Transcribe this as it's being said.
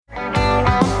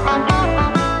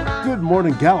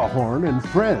Morning Gallahorn and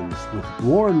Friends with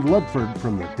Warren Ludford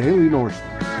from the Daily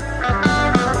Norseman.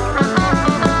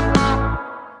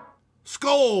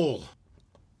 Skål!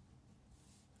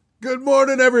 Good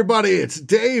morning, everybody. It's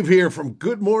Dave here from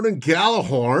Good Morning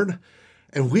Gallahorn,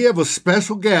 and we have a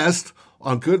special guest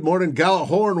on Good Morning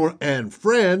Gallahorn and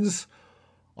Friends.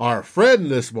 Our friend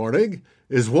this morning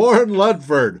is Warren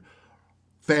Ludford,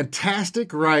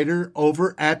 fantastic writer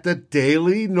over at the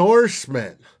Daily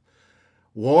Norseman.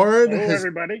 Warren Hello,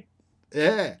 everybody.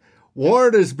 Yeah.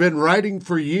 Warren has been writing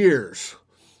for years.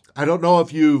 I don't know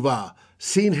if you've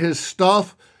seen his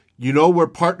stuff. You know we're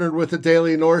partnered with the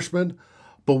Daily Norseman,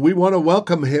 but we want to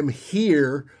welcome him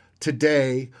here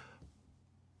today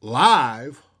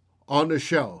live on the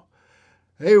show.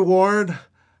 Hey, Warren,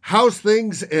 how's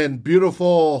things in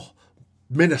beautiful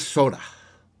Minnesota?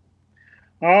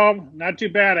 Not too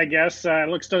bad, I guess.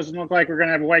 Doesn't look like we're going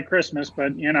to have a white Christmas,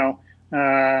 but,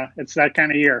 it's that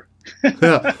kind of year.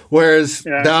 Whereas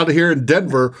down here in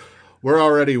Denver, we're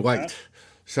already white.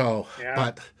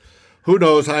 But who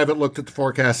knows? I haven't looked at the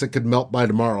forecast. It could melt by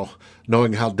tomorrow,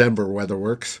 knowing how Denver weather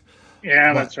works.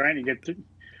 Yeah, that's right. You get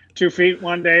 2 feet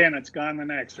one day and it's gone the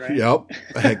next, right? Yep.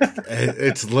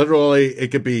 It's literally,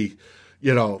 it could be,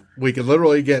 we could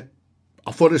literally get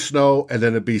a foot of snow and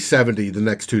then it'd be 70 the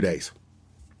next 2 days.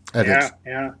 And I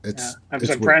have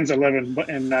some friends that live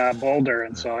in Boulder,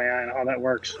 and so I know how that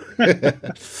works.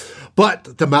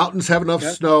 But the mountains have enough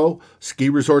snow. Ski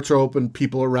resorts are open.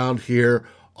 People around here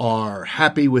are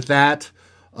happy with that.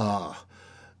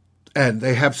 And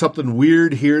they have something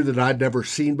weird here that I'd never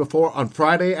seen before. On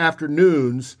Friday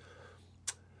afternoons,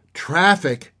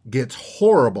 traffic gets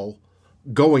horrible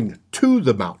going to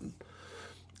the mountain.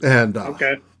 And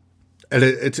And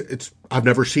it's I've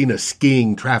never seen a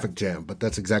skiing traffic jam, but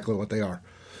that's exactly what they are.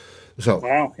 So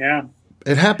wow, yeah,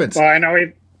 it happens. Well, I know.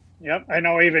 I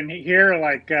know. Even here,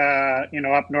 like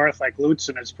up north, like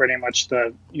Lutsen is pretty much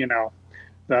the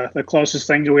the closest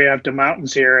thing we have to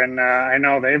mountains here, and I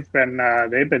know they've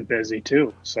been busy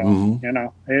too. So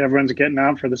everyone's getting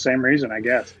out for the same reason, I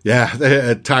guess. Yeah,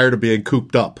 they're tired of being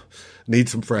cooped up, need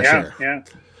some fresh air. Yeah,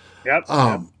 yep.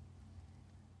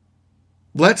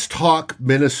 Let's talk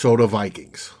Minnesota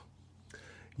Vikings.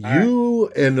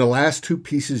 You, in the last 2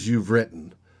 pieces you've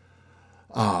written,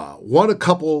 one a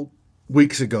couple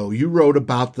weeks ago, you wrote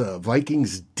about the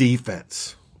Vikings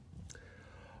defense.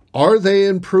 Are they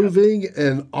improving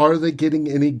and are they getting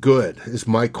any good, is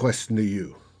my question to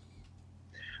you.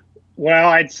 Well,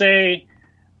 I'd say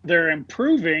they're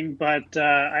improving, but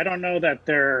I don't know that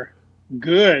they're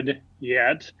good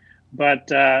yet. But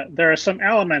there are some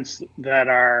elements that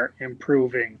are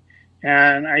improving.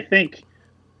 And I think,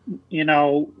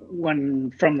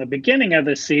 when from the beginning of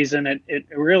this season, it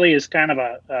really is kind of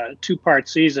a 2-part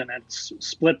season. It's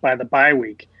split by the bye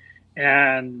week.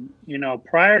 And,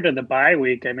 prior to the bye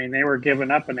week, I mean, they were giving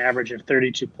up an average of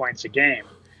 32 points a game.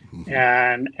 Mm-hmm.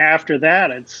 And after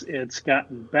that, it's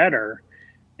gotten better.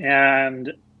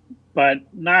 But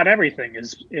not everything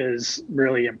is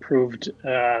really improved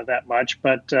that much.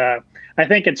 But I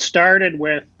think it started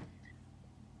with,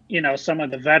 some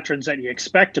of the veterans that you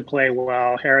expect to play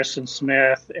well, Harrison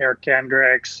Smith, Eric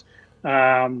Kendricks.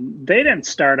 They didn't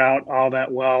start out all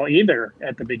that well either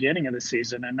at the beginning of the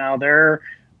season. And now they're,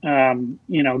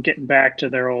 getting back to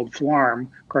their old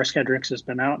form. Of course, Kendricks has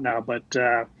been out now. But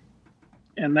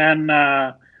and then,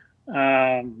 the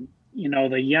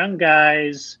young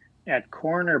guys at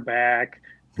cornerback,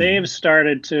 they've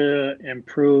started to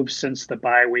improve since the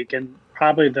bye week, and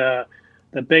probably the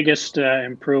biggest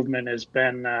improvement has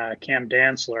been Cam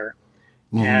Dantzler.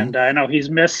 Mm-hmm. And I know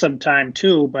he's missed some time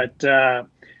too, but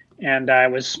and I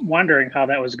was wondering how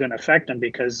that was going to affect him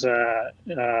because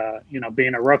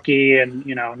being a rookie and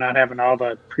not having all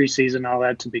the preseason, all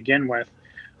that to begin with,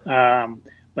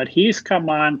 but he's come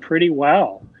on pretty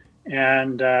well.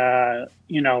 And,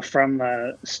 from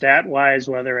the stat wise,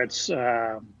 whether it's,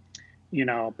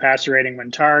 passer rating when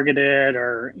targeted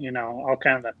or, all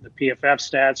kind of the PFF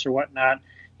stats or whatnot,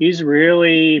 he's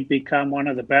really become one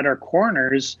of the better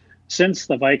corners since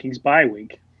the Vikings bye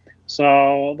week.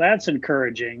 So that's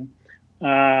encouraging.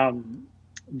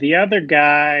 The other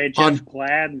guy, Jeff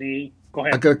Gladney, go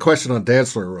ahead. I got a question on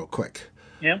Dantzler real quick.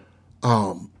 Yeah.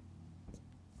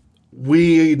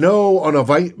 We know on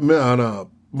a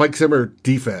Mike Zimmer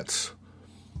defense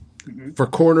for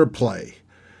corner play,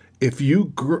 if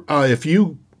you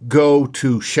go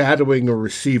to shadowing a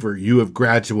receiver, you have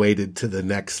graduated to the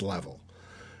next level.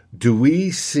 Do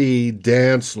we see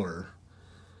Dantzler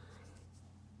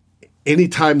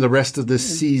anytime the rest of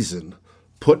this season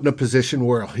put in a position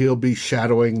where he'll be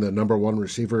shadowing the number one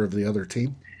receiver of the other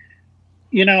team?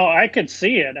 I could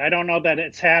see it. I don't know that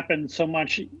it's happened so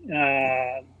much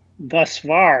thus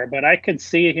far, but I could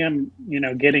see him,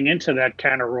 getting into that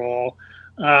kind of role.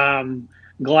 Um,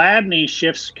 Gladney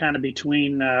shifts kind of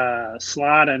between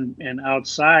slot and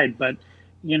outside, but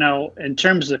in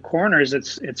terms of corners,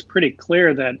 it's pretty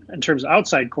clear that in terms of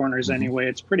outside corners anyway,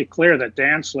 it's pretty clear that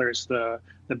Dantzler's the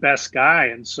best guy,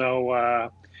 and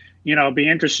so. It'd be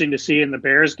interesting to see in the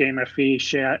Bears game if he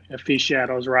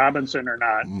shadows Robinson or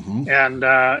not, and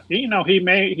he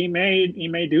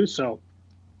may do so.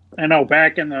 I know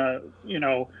back in the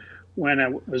when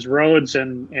it was Rhodes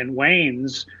and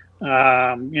Waynes,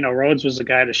 Rhodes was the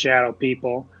guy to shadow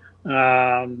people,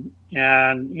 and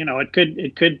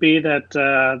it could be that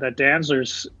that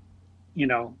Dantzler's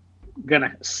going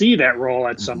to see that role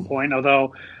at some point,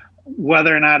 although.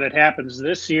 Whether or not it happens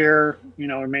this year,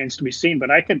 remains to be seen.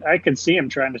 But I could see him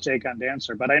trying to take on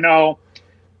Dantzler. But I know,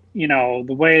 the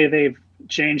way they've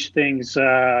changed things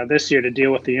this year to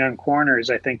deal with the young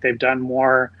corners, I think they've done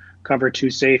more cover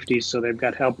two safeties, so they've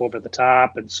got help over the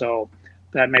top, and so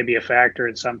that may be a factor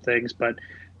in some things. But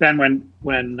then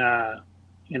when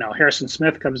Harrison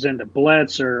Smith comes in to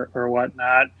blitz or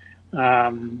whatnot.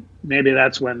 Maybe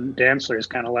that's when Dantzler is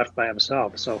kind of left by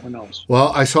himself. So who knows?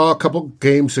 Well, I saw a couple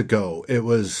games ago. It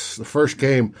was the first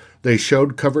game they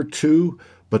showed cover 2,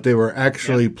 but they were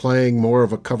actually playing more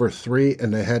of a cover 3,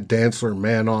 and they had Dantzler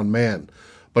man on man.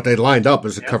 But they lined up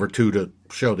as a cover 2 to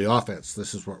show the offense.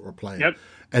 This is what we're playing.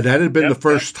 And that had been the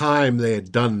first time they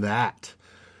had done that.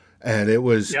 And it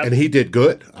was, and he did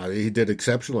good. He did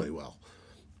exceptionally well.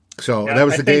 So that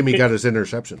was the game he got his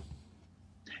interception.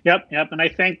 Yep. And I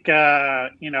think,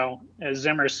 as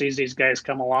Zimmer sees these guys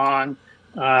come along,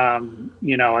 I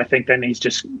think then he's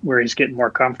just where he's getting more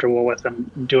comfortable with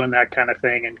them doing that kind of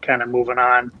thing and kind of moving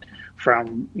on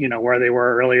from, where they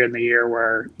were earlier in the year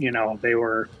where, they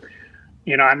were,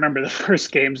 I remember the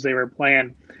first games they were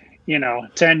playing,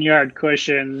 10-yard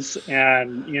cushions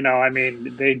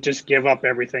and, they just give up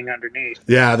everything underneath.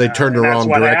 Yeah, they turned the wrong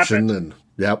direction. And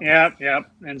Yep.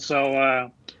 And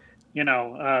so,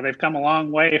 they've come a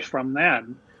long way from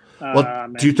then.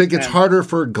 Well, do you think it's harder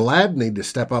for Gladney to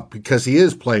step up because he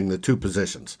is playing the two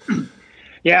positions?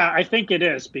 Yeah, I think it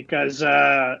is because,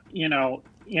 A,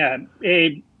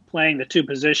 playing the two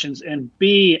positions, and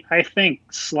B, I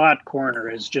think slot corner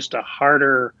is just a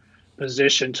harder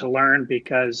position to learn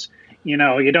because, you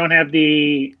don't have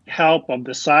the help of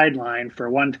the sideline for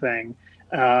one thing.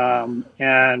 It's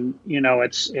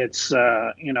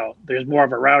there's more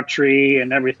of a route tree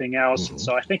and everything else. And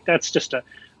so I think that's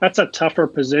a tougher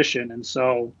position. And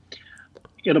so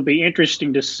it'll be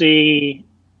interesting to see,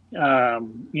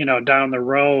 down the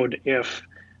road if,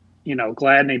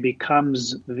 Gladney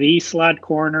becomes the slot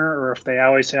corner or if they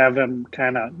always have him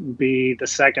kind of be the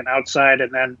second outside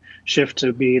and then shift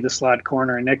to be the slot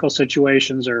corner in nickel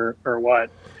situations or what.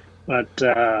 But,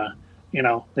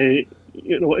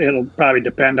 it'll probably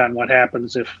depend on what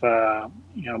happens if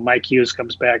Mike Hughes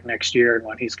comes back next year and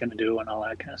what he's going to do and all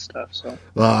that kind of stuff. So,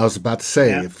 well, I was about to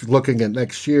say, if looking at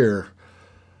next year,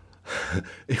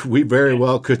 we very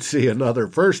well could see another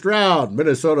first round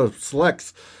Minnesota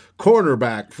selects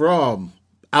cornerback from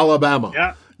Alabama.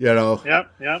 Yep.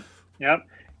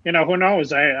 Who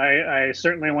knows? I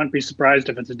certainly wouldn't be surprised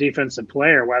if it's a defensive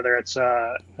player, whether it's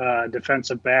a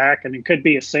defensive back, and it could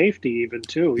be a safety even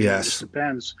too. Yes, it just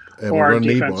depends. And or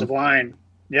defensive line.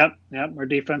 Yep, or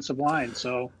defensive line.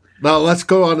 So now let's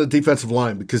go on the defensive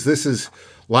line because this is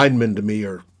linemen to me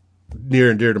are near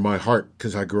and dear to my heart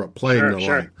because I grew up playing the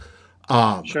line.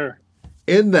 Sure.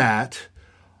 In that,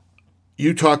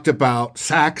 you talked about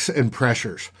sacks and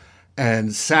pressures.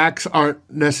 And sacks aren't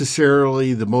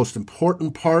necessarily the most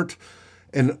important part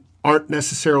and aren't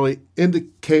necessarily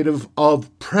indicative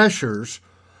of pressures.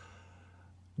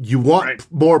 You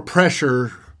want more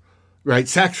pressure, right?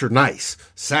 Sacks are nice.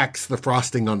 Sacks, the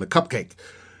frosting on the cupcake.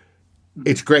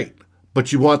 It's great.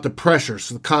 But you want the pressures,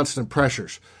 the constant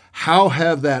pressures. How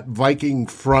have that Viking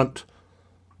front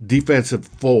defensive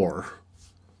four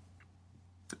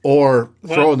or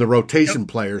throw in the rotation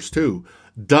players too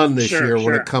done this year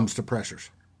when it comes to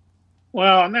pressures?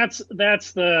 Well, and that's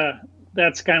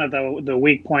kind of the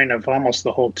weak point of almost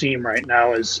the whole team right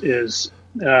now is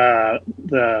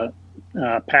the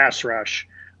pass rush,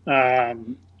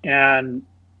 and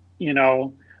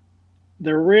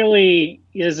there really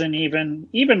isn't even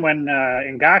when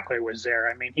Ngakoue was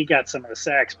there. I mean, he got some of the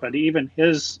sacks, but even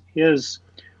his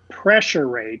pressure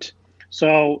rate.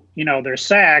 So there's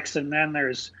sacks, and then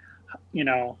there's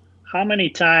how many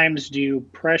times do you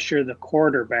pressure the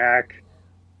quarterback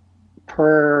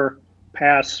per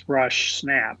pass rush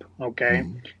snap? Okay.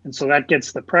 And so that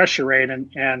gets the pressure rate.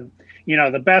 And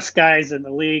the best guys in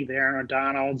the league, the Aaron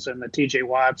Donalds and the TJ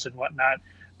Watts and whatnot,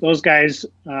 those guys,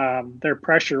 their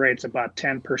pressure rate's about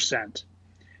 10%.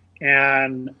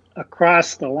 And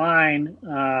across the line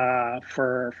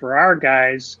for our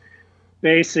guys,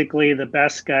 basically the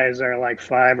best guys are like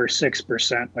 5 or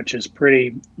 6%, which is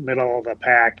pretty middle of the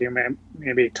pack. You may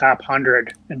maybe top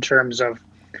 100 in terms of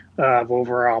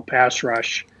overall pass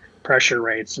rush pressure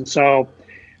rates. And so,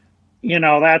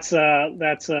 that's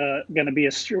going to be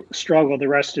a struggle the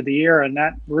rest of the year, and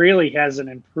that really hasn't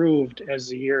improved as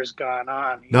the year's gone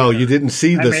on. No, you didn't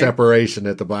see the separation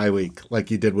at the bye week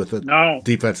like you did with the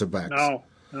defensive backs.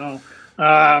 No.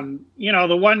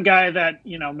 The one guy that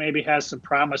maybe has some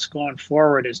promise going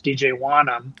forward is DJ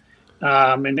Wanham,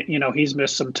 and he's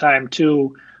missed some time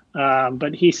too.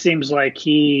 But he seems like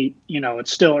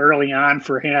it's still early on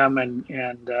for him,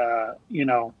 and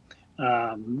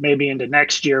maybe into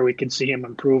next year we could see him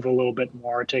improve a little bit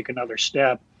more, take another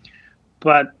step.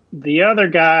 But the other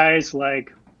guys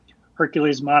like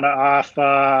Hercules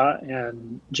Mataafa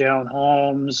and Jalen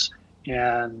Holmes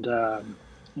and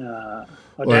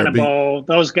Odenigbo,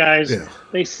 those guys,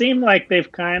 they seem like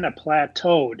they've kind of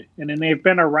plateaued, and then they've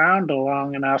been around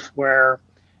long enough where,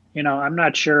 I'm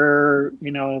not sure,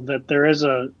 that there is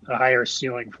a higher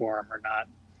ceiling for them or not.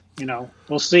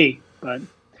 We'll see. But,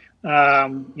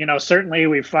 certainly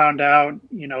we found out,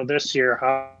 this year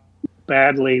how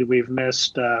badly we've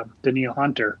missed Danielle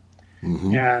Hunter.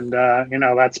 Mm-hmm. And,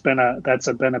 that's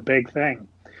been a big thing.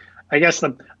 I guess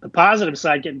the positive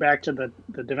side, getting back to the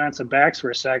defensive backs for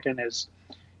a second, is,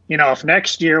 if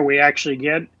next year we actually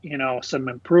get, some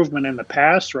improvement in the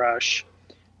pass rush,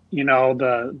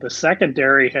 the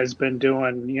secondary has been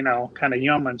doing, kind of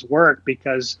yeoman's work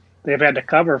because they've had to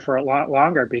cover for a lot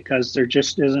longer because there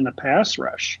just isn't a pass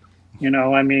rush. You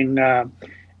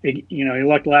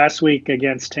looked last week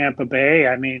against Tampa Bay.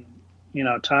 I mean,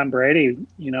 Tom Brady,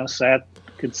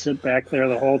 could sit back there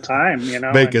the whole time,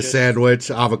 make a sandwich,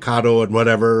 avocado and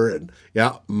whatever. And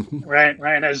yeah. Mm-hmm. Right.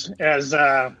 As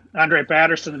Andre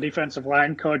Patterson, the defensive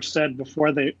line coach, said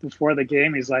before the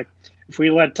game, he's like, if we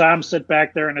let Tom sit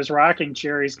back there in his rocking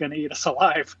chair, he's going to eat us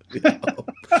alive.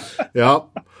 Yeah.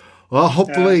 Well,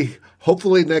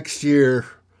 hopefully next year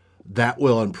that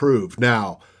will improve.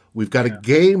 Now, we've got a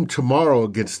game tomorrow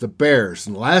against the Bears.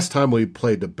 And last time we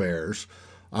played the Bears,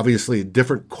 obviously a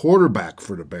different quarterback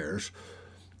for the Bears,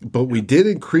 but we did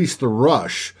increase the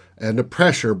rush and the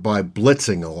pressure by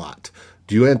blitzing a lot.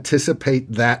 Do you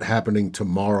anticipate that happening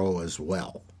tomorrow as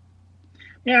well?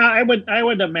 Yeah, I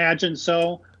would imagine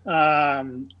so.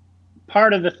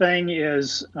 Part of the thing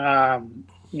is, the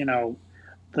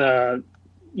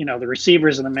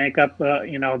receivers and the makeup,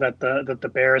 that the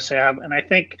Bears have, and I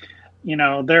think,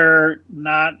 they're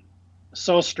not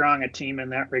so strong a team in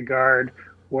that regard,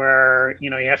 where,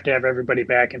 you have to have everybody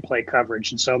back and play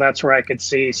coverage. And so that's where I could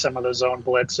see some of the zone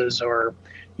blitzes or,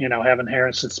 having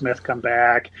Harrison Smith come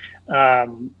back.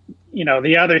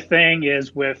 The other thing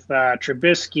is with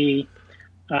Trubisky,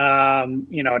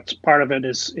 it's part of it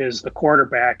is the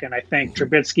quarterback. And I think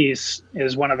Trubisky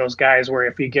is one of those guys where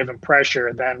if you give him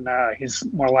pressure, then he's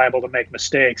more liable to make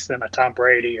mistakes than a Tom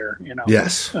Brady or,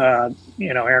 yes,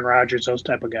 Aaron Rodgers, those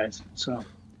type of guys. So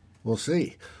we'll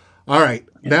see. All right.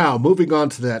 Yeah. Now, moving on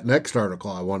to that next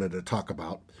article I wanted to talk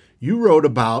about. You wrote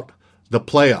about the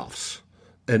playoffs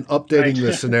and updating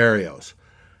the scenarios.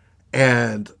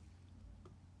 And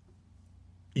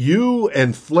you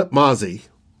and Flip Mozzie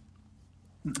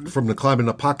from the Climb in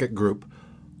the Pocket group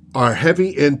are heavy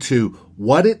into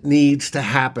what it needs to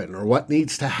happen or what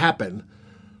needs to happen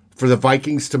for the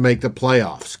Vikings to make the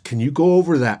playoffs. Can you go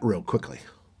over that real quickly?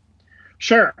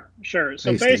 Sure.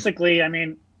 So basically, I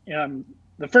mean,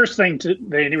 the first thing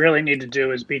they really need to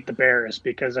do is beat the Bears,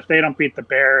 because if they don't beat the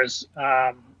Bears,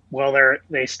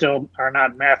 they still are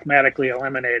not mathematically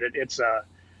eliminated. It's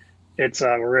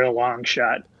a real long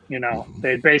shot.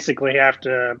 They basically have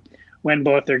to win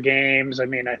both their games. I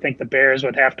mean, I think the Bears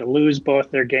would have to lose both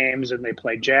their games, and they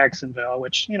play Jacksonville,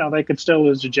 which, they could still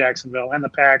lose to Jacksonville and the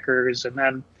Packers. And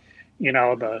then,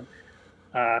 the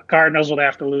Cardinals would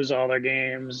have to lose all their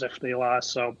games if they lost.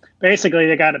 So basically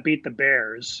they got to beat the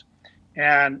Bears.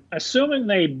 And assuming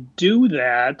they do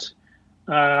that,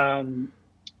 then,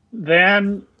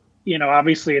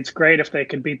 obviously it's great if they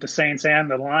could beat the Saints and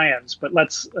the Lions, but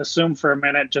let's assume for a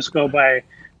minute, just go by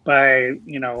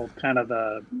kind of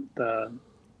the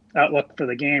outlook for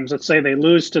the games. Let's say they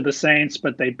lose to the Saints,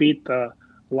 but they beat the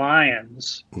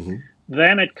Lions. Mm-hmm.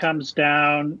 Then it comes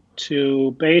down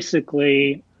to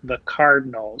basically the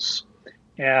Cardinals,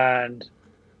 and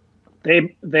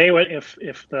they would, if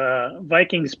the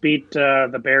Vikings beat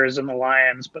the Bears and the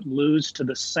Lions but lose to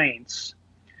the Saints,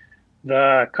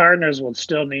 the Cardinals will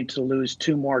still need to lose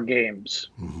 2 more games.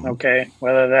 Okay,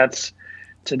 whether that's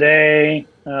today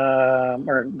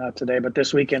or not today, but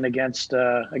this weekend against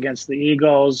the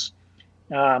Eagles.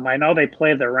 I know they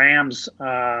play the Rams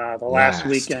the last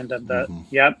weekend of the.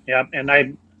 Yep, and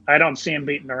I don't see them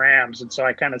beating the Rams, and so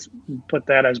I kind of put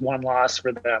that as one loss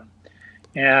for them.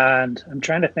 And I'm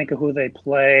trying to think of who they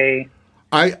play.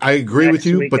 I agree with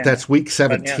you, weekend. but that's week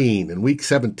 17, and week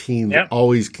 17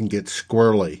 always can get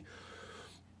squirrely.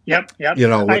 Yep.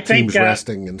 With teams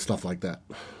resting and stuff like that.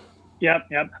 Yep.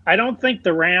 I don't think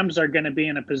the Rams are going to be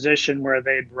in a position where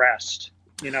they'd rest.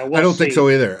 We'll I don't think so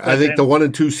either. But I think the 1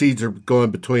 and 2 seeds are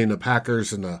going between the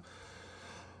Packers and the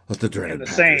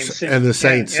Saints and the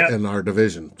Saints in our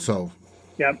division. So,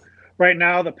 right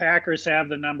now the Packers have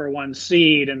the number 1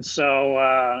 seed, and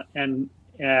so and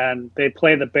they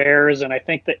play the Bears, and I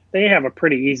think that they have a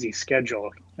pretty easy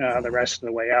schedule the rest of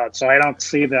the way out. So I don't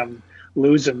see them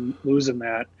losing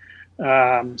that.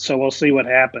 So we'll see what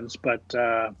happens. But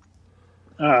the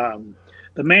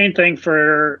main thing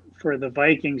for the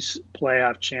Vikings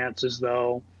playoff chances,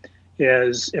 though,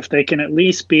 is if they can at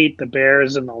least beat the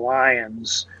Bears and the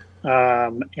Lions,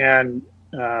 and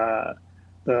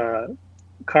the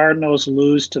Cardinals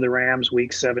lose to the Rams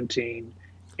week 17,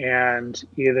 and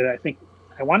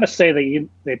I want to say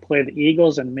they play the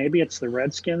Eagles, and maybe it's the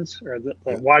Redskins or the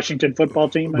Washington football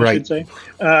team, I should say,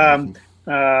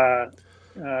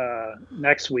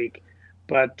 next week.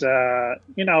 But they're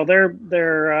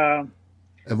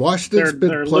and Washington's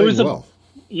been playing well.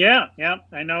 Yeah.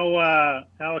 I know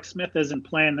Alex Smith isn't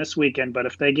playing this weekend, but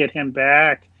if they get him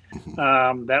back,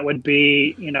 that would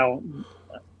be I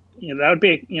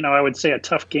would say a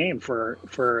tough game for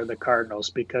the Cardinals,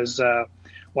 because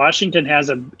Washington has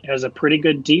a pretty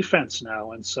good defense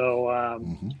now, and so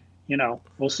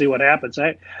we'll see what happens.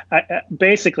 I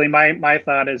basically my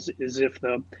thought is if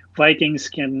the Vikings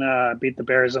can beat the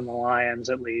Bears and the Lions,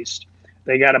 at least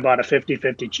they got about a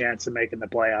 50-50 chance of making the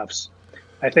playoffs.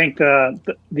 I think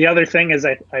the other thing is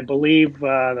I believe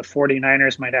the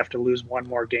 49ers might have to lose one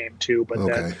more game too, but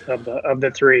of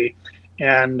the 3,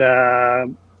 and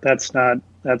that's not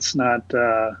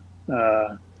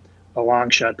a long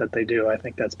shot that they do. I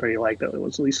think that's pretty likely that it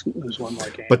was at least lose one more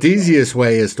game. But the easiest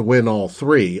way is to win all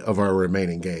 3 of our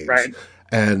remaining games, right?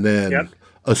 And then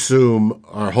assume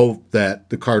or hope that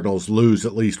the Cardinals lose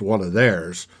at least one of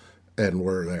theirs, and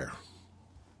we're there.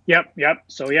 Yep.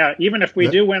 So even if we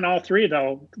do win all 3,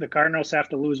 though, the Cardinals have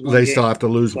to lose one. They still have to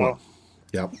lose one.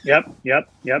 Yep.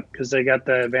 Because they got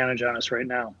the advantage on us right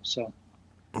now. So.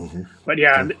 But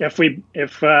if we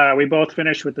both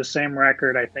finish with the same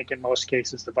record, I think in most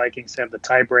cases the Vikings have the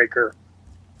tiebreaker.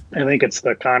 I think it's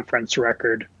the conference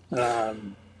record,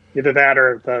 either that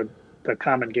or the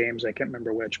common games. I can't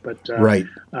remember which, but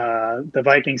the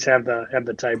Vikings have the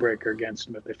tiebreaker against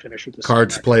them if they finish with the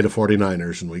Cards same play the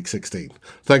 49ers in week 16.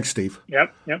 Thanks, Steve.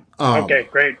 Yep. Okay,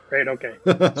 great. Okay.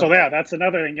 So that's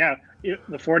another thing. Yeah,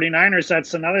 the 49ers.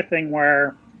 That's another thing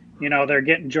where. They're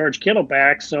getting George Kittle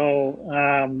back this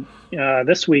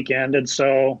weekend, and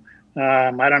so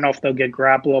I don't know if they'll get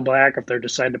Garoppolo back, if they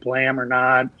decide to play him or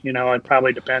not. It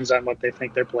probably depends on what they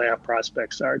think their playoff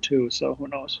prospects are too. So who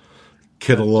knows?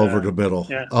 Kittle over the middle.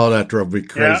 Yeah. Oh, that drove me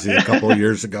crazy a couple of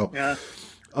years ago.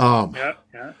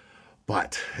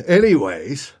 But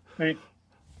anyways. Right.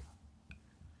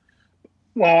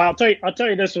 Well, I'll tell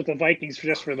you this with the Vikings,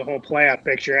 just for the whole playoff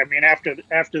picture. I mean, after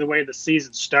the way the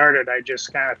season started, I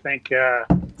just kind of think,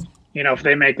 if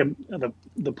they make the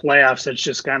playoffs, it's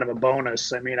just kind of a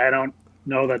bonus. I mean, I don't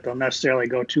know that they'll necessarily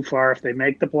go too far if they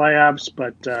make the playoffs,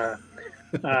 but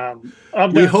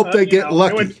we hope they get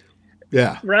lucky.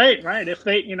 Right. If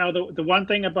they, the one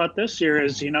thing about this year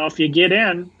is, if you get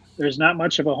in, there's not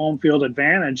much of a home field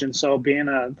advantage, and so being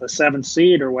the 7th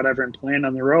seed or whatever and playing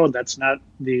on the road, that's not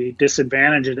the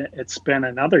disadvantage it's been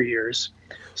in other years.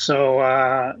 So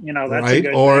that's a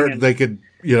good or thing. They could,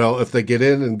 if they get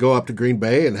in and go up to Green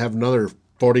Bay and have another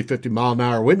 40-50 mile an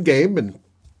hour win game, and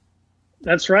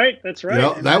that's right.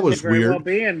 That was very weird. Well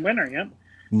be in winner,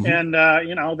 And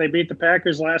they beat the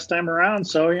Packers last time around,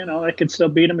 so they could still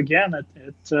beat them again.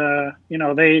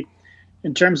 They.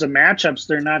 In terms of matchups,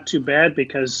 they're not too bad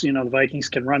because, the Vikings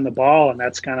can run the ball, and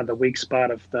that's kind of the weak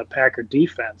spot of the Packer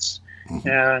defense.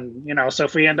 And, so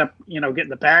if we end up, getting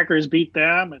the Packers, beat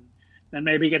them, and then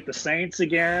maybe get the Saints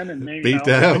again, and maybe beat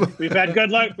them. We've had good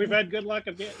luck. We've had good luck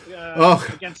against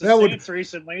the Saints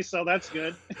recently, so that's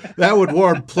good. That would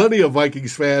warm plenty of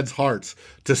Vikings fans' hearts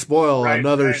to spoil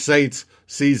another Saints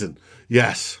season.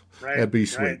 Yes, that'd be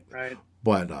sweet. Right.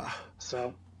 But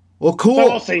so. Well, cool. So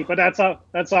we'll see, but that's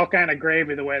all kind of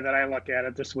gravy the way that I look at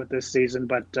it just with this season.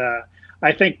 But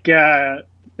I think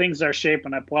things are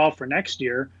shaping up well for next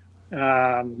year,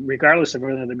 regardless of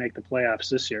whether they make the playoffs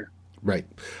this year. Right.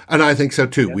 And I think so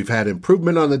too. Yeah. We've had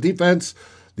improvement on the defense.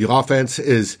 The offense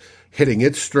is hitting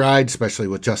its stride, especially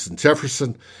with Justin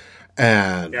Jefferson.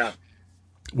 And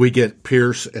we get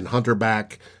Pierce and Hunter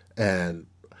back, and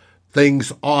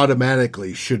things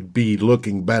automatically should be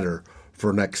looking better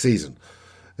for next season.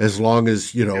 As long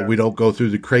as, we don't go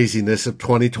through the craziness of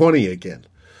 2020 again,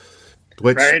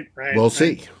 which we'll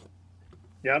see.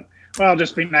 Yep. Well, it'll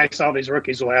just be nice. All these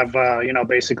rookies will have,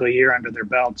 basically a year under their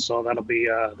belt. So that'll be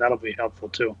helpful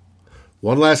too.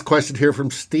 One last question here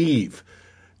from Steve.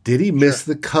 Did he miss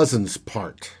the Cousins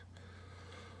part?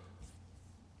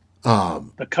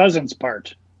 The Cousins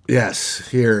part. Yes.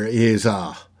 Here is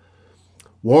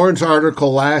Warren's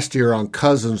article last year on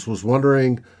Cousins was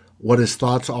wondering what his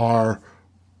thoughts are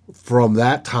from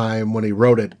that time when he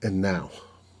wrote it and now.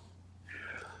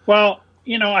 Well,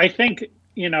 I think,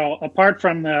 apart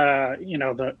from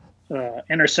the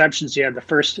interceptions he had the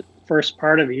first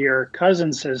part of the year,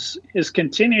 Cousins has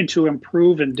continued to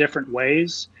improve in different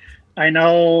ways. I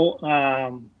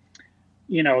know,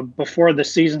 before the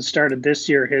season started this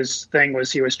year, his thing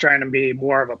was he was trying to be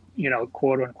more of a,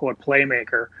 quote unquote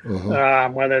playmaker,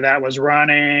 whether that was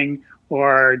running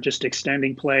or just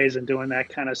extending plays and doing that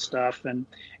kind of stuff. And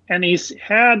he's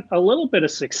had a little bit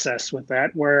of success with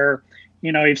that where,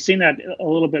 you've seen that a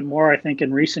little bit more, I think,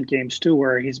 in recent games too,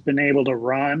 where he's been able to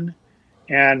run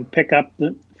and pick up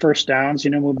the first downs,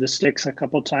 move the sticks a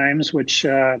couple times, which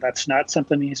that's not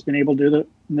something he's been able to do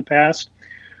in the past.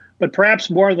 But perhaps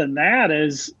more than that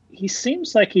is he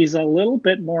seems like he's a little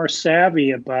bit more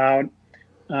savvy about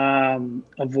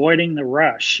avoiding the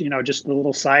rush, just the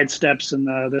little side steps and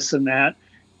the this and that,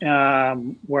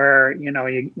 where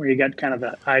you get kind of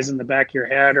the eyes in the back of your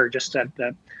head or just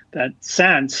that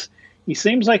sense. He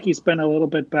seems like he's been a little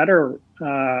bit better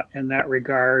in that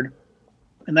regard.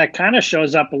 And that kind of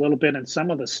shows up a little bit in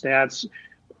some of the stats.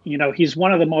 He's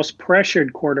one of the most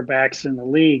pressured quarterbacks in the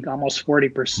league. Almost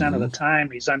 40% of the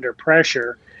time he's under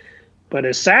pressure. But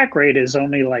his sack rate is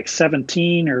only like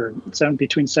 17 or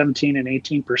between 17 and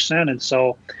 18%. And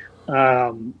so,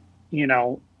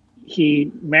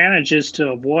 he manages to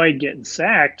avoid getting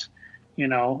sacked,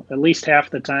 at least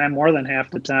half the time, more than half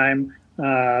the time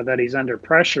that he's under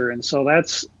pressure. And so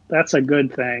that's a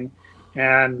good thing.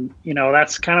 And,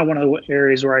 that's kind of one of the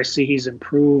areas where I see he's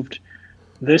improved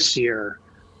this year.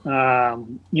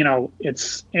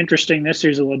 It's interesting. This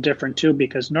year's a little different too,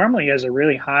 because normally he has a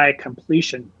really high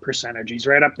completion percentage. He's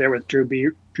right up there with Drew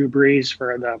Brees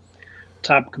for the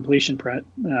top completion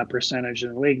percentage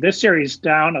in the league. This year he's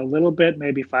down a little bit,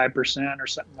 maybe 5% or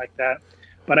something like that.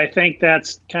 But I think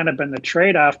that's kind of been the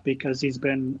trade-off because he's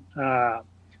been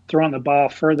throwing the ball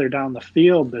further down the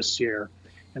field this year.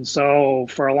 And so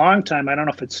for a long time, I don't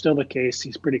know if it's still the case,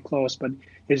 he's pretty close, but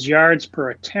his yards per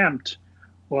attempt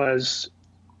was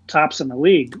tops in the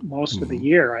league most of the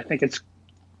year. I think it's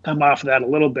come off of that a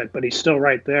little bit, but he's still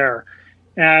right there.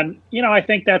 And, I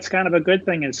think that's kind of a good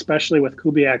thing, especially with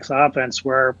Kubiak's offense,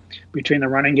 where between the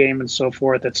running game and so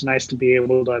forth, it's nice to be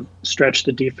able to stretch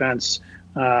the defense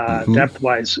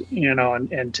depth-wise,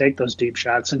 and take those deep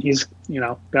shots. And he's,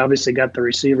 obviously got the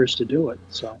receivers to do it.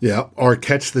 So or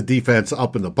catch the defense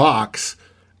up in the box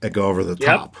and go over the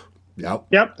top.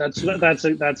 Yep.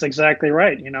 That's exactly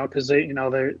right. Because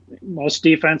most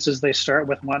defenses, they start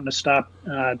with wanting to stop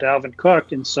Dalvin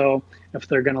Cook, and so if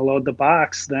they're going to load the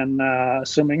box, then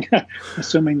assuming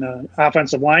the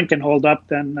offensive line can hold up,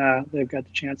 then they've got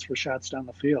the chance for shots down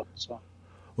the field. So,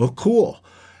 well, cool.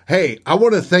 Hey, I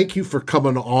want to thank you for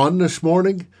coming on this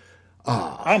morning.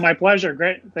 My pleasure.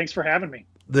 Great. Thanks for having me.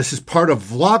 This is part of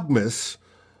Vlogmas,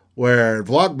 where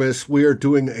we are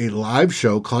doing a live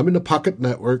show. Climbing the Pocket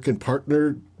Network, in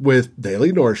partner with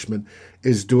Daily Norseman,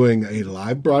 is doing a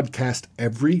live broadcast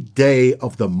every day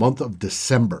of the month of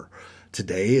December.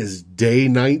 Today is day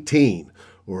 19.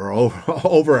 We're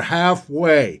over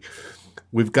halfway.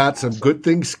 We've got some good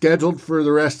things scheduled for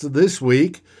the rest of this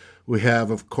week. We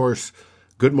have, of course,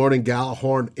 Good Morning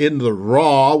Gallahorn in the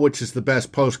Raw, which is the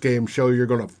best post-game show you're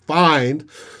going to find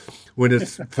when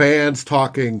it's fans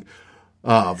talking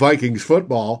Vikings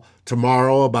football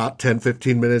tomorrow about 10,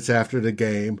 15 minutes after the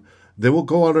game. Then we'll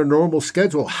go on a normal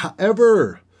schedule.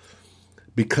 However,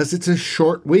 because it's a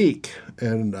short week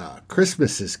and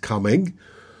Christmas is coming,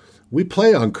 we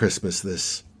play on Christmas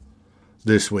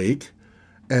this week.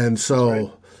 And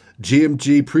so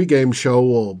GMG pregame show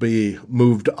will be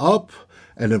moved up.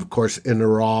 And, of course, in the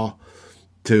Raw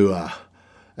to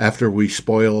after we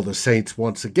spoil the Saints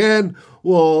once again,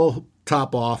 we'll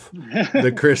top off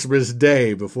the Christmas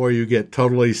day before you get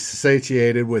totally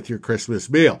satiated with your Christmas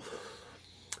meal.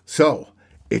 So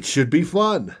it should be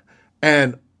fun.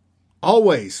 And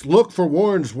always look for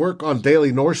Warren's work on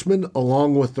Daily Norseman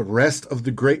along with the rest of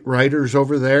the great writers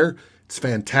over there. It's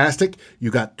fantastic. You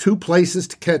got 2 places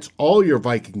to catch all your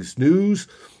Vikings news.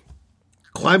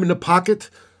 Climb in the Pocket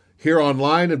here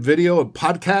online and video and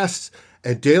podcasts,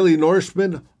 and Daily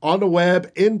Norseman on the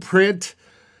web in print.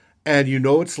 And you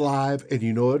know it's live and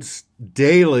you know it's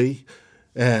daily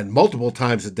and multiple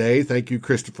times a day. Thank you,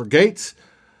 Christopher Gates.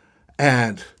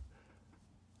 And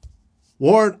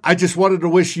Warren, I just wanted to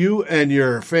wish you and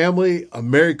your family a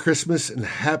Merry Christmas and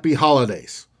Happy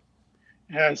Holidays.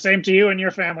 Same to you and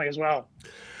your family as well.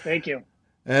 Thank you.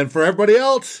 And for everybody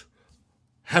else,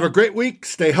 have a great week.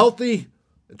 Stay healthy.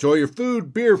 Enjoy your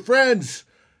food, beer, friends.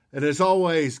 And as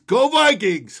always, go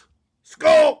Vikings!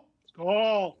 Skol!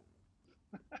 Skol!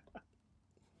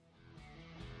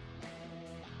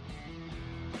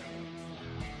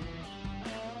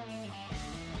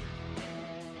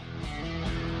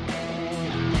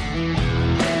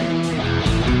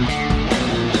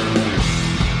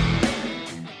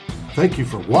 Thank you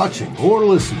for watching or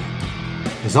listening.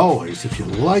 As always, if you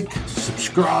like,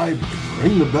 subscribe, and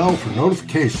ring the bell for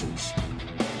notifications.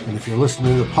 And if you're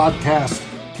listening to the podcast,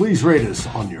 please rate us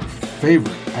on your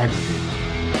favorite aggregator.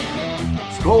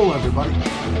 Skol,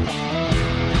 everybody.